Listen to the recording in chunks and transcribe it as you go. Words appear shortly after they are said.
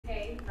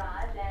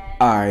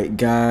Alright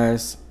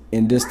guys,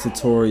 in this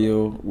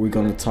tutorial we're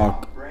going to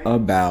talk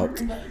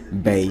about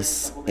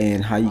bass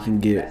and how you can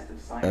get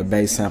a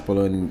bass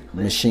sample in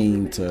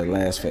machine to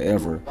last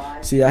forever.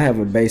 See, I have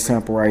a bass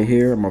sample right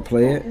here. I'm going to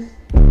play it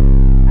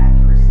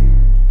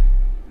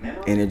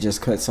and it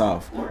just cuts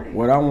off.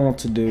 What I want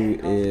to do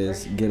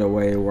is get a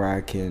way where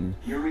I can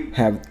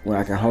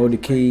hold the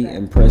key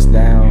and press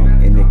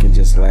down and it can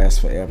just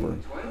last forever.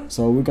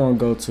 So we're going to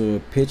go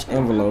to pitch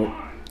envelope.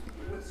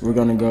 We're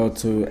going to go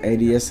to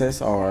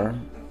ADSSR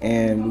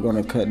and we're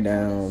going to cut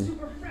down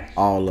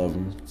all of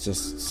them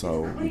just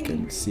so we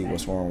can see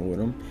what's wrong with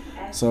them.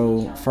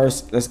 So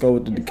first, let's go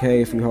with the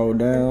decay. If you hold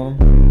down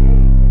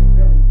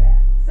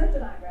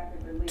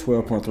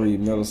 12.3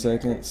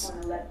 milliseconds.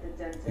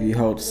 If you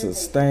hold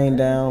sustain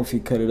down, if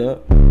you cut it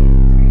up,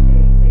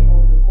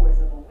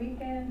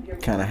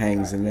 kind of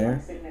hangs in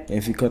there. And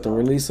if you cut the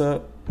release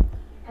up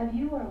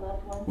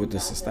with the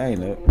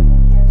sustain up,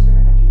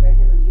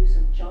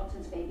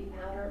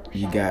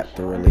 you got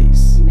the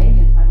release.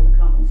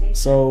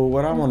 So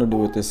what I want to do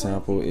with this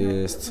sample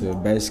is to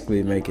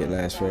basically make it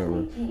last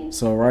forever.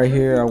 So right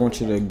here, I want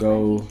you to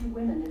go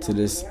to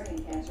this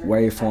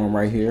waveform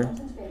right here,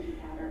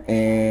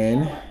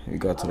 and you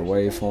go to the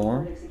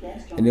waveform,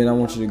 and then I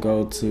want you to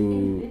go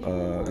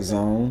to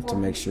zone to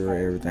make sure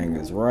everything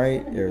is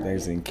right,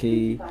 everything's in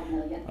key,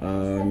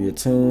 your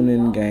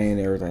tuning, gain,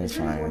 everything's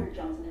fine.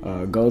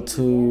 Go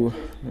to,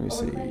 let me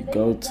see,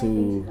 go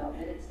to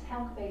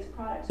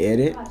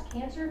edit,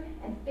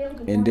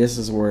 and this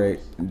is where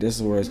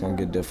it's gonna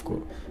get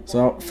difficult.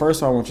 So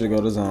first I want you to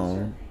go to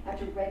zone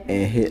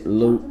and hit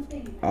loop.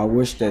 I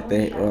wish that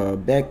they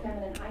back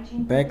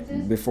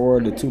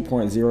before the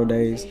 2.0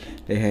 days,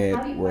 they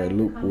had where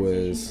loop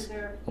was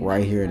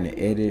right here in the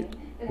edit,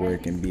 where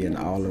it can be an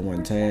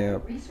all-in-one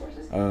tab,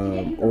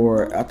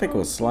 or I think it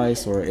was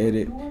slice or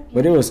edit,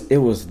 but it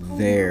was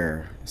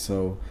there.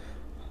 So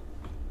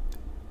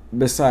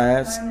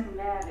besides,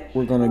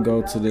 we're gonna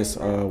go to this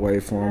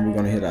waveform. We're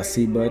gonna hit our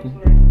C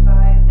button,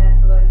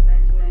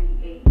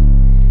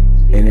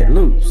 and it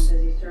loops.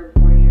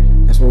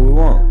 That's what we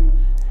want.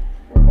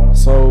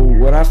 So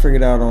what I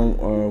figured out on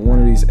one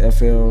of these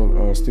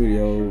FL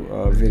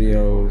Studio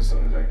videos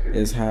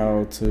is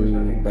how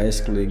to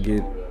basically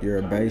get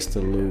your bass to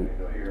loop.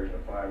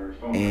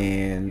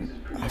 And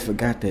I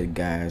forgot that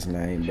guy's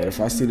name, but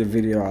if I see the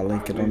video, I'll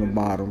link it on the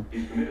bottom.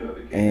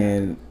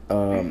 And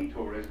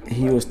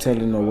he was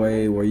telling a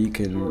way where you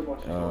can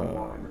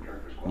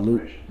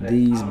loop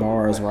these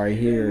bars right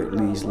here,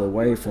 these little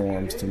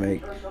waveforms, to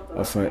make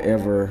a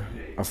forever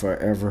I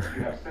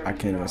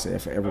can't even say a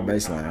forever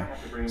bass line.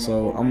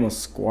 So I'm gonna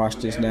squash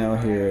this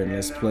down here and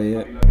let's play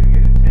it.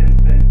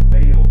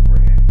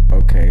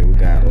 Okay, we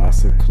got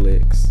lots of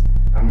clicks.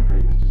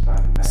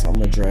 So I'm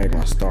gonna drag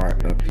my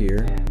start up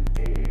here.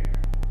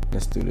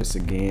 Let's do this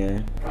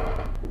again.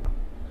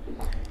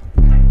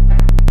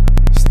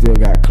 Still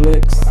got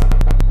clicks.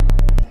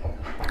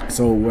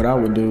 So what I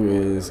would do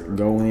is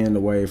go in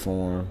the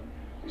waveform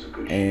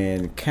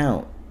and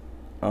count.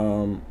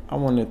 I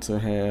want it to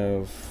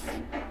have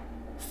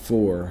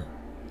 4.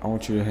 I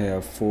want you to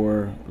have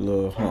 4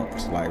 little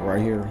humps, like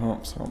right here,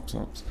 humps,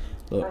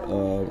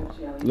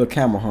 little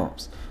camel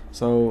humps.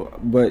 So,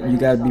 but you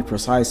gotta be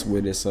precise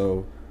with it.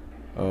 So,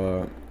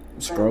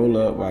 scroll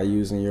up by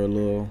using your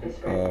little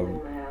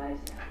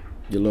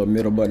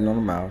middle button on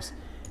the mouse,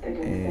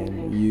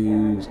 and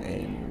use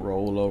and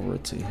roll over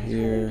to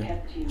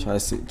here. Try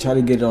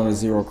to get it on the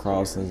 0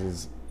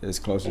 crossings as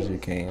close as you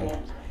can.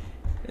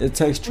 It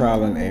takes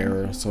trial and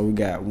error. So we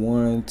got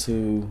 1,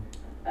 2.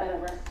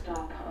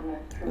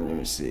 Let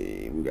me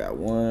see. We got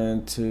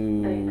 1,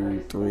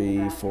 2,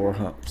 3, 4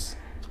 humps.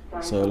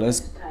 So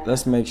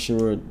let's make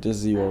sure this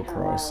 0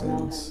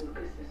 crossings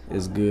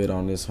is good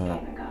on this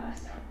hump.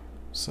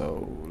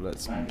 So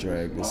let's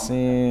drag this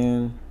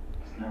in,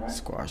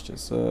 squash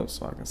this up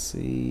so I can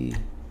see.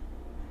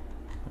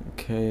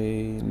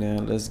 Okay, now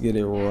let's get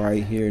it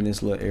right here in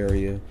this little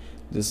area.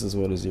 This is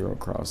what a 0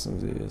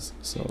 crossings is.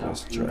 So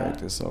let's drag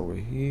this over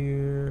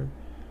here.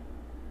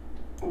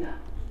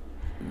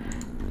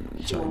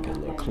 Try to get a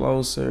little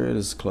closer.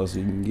 This is close as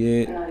you can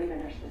get.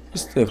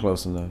 It's still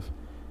close enough.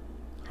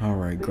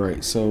 Alright,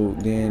 great. So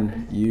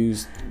then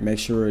make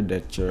sure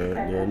that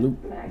your loop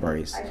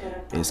brace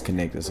is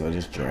connected. So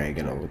just drag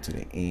it over to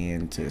the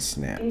end to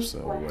snap, so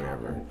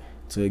whatever,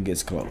 till it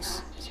gets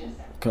close.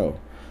 Cool.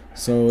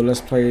 So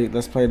let's play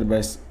the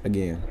bass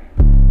again.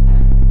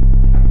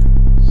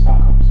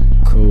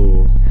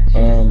 Cool.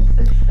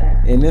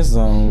 In this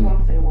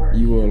zone,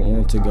 you will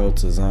want to go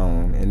to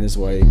zone in this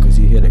way, because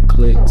you hear the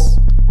clicks.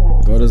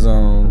 Go to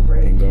zone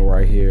and go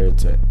right here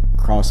to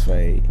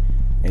crossfade,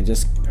 and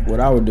just what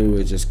I would do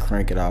is just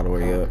crank it all the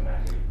way up.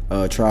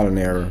 Trial and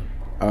error.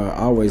 I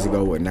always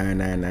go with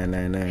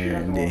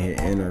 99999 and then hit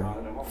enter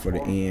for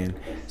the end.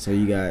 So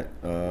you got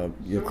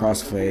your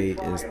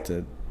crossfade is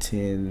to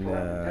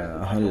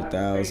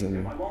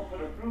 100,000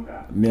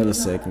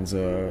 milliseconds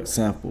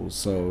samples.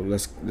 So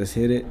let's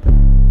hit it.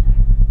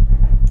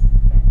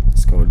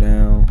 Let's go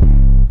down.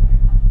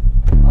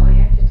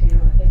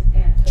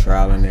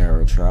 trial and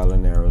error, trial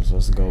and error. So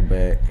let's go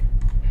back.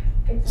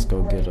 Let's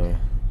go get a,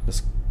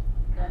 let's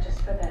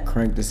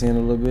crank this in a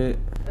little bit.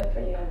 But for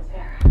you and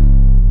Sarah.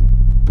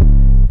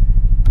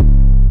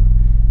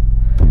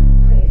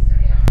 Please,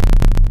 sweetheart.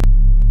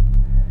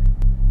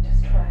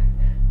 Just try.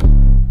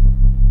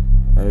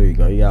 There you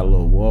go. You got a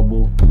little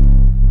wobble.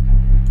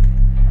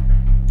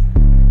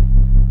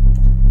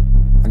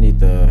 I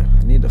need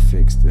to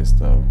fix this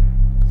though,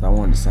 cause I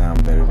want it to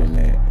sound better than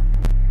that.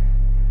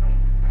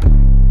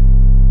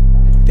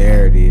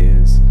 There it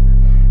is.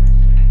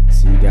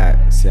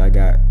 See, I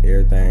got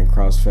everything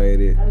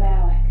crossfaded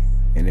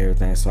and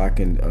everything, so I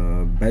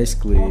can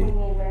basically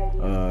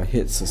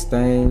hit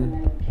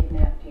sustain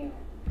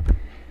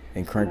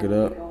and crank it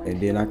up,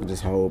 and then I can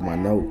just hold my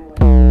note.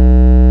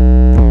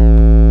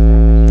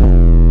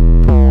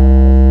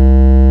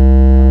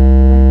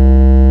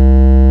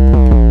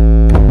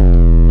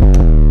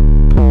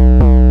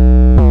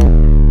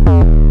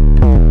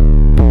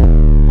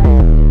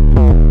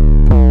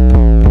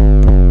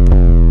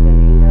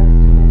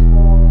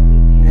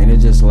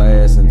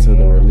 Until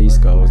the release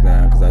goes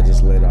down, because I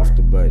just let off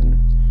the button.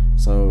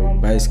 So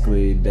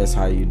basically that's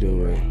how you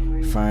do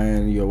it.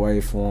 Find your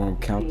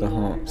waveform, count the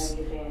humps,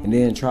 and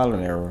then trial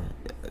and error.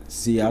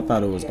 See, I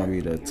thought it was going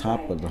to be the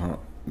top of the hump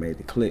made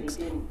the clicks,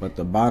 but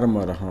the bottom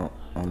of the hump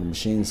on the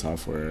machine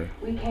software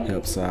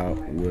helps out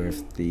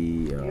with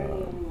the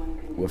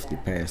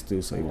pass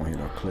through, so you won't hear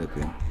no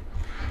clipping.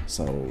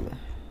 So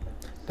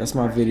that's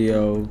my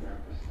video.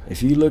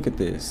 If you look at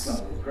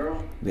this,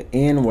 the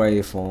end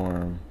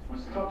waveform,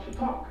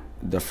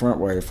 the front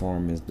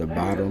waveform is the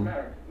bottom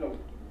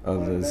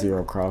of the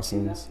zero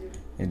crossings,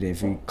 and then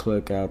if you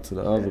click out to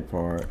the other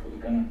part,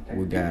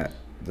 we got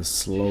the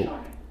slope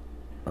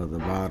of the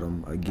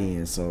bottom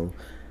again. So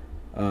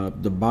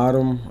the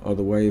bottom of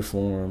the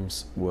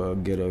waveforms will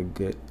get a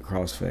good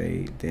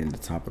crossfade than the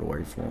top of the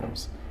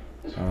waveforms.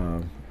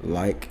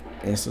 Like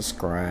and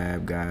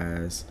subscribe,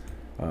 guys.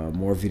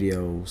 More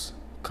videos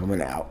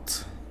coming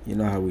out. You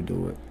know how we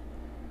do it.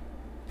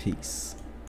 Peace.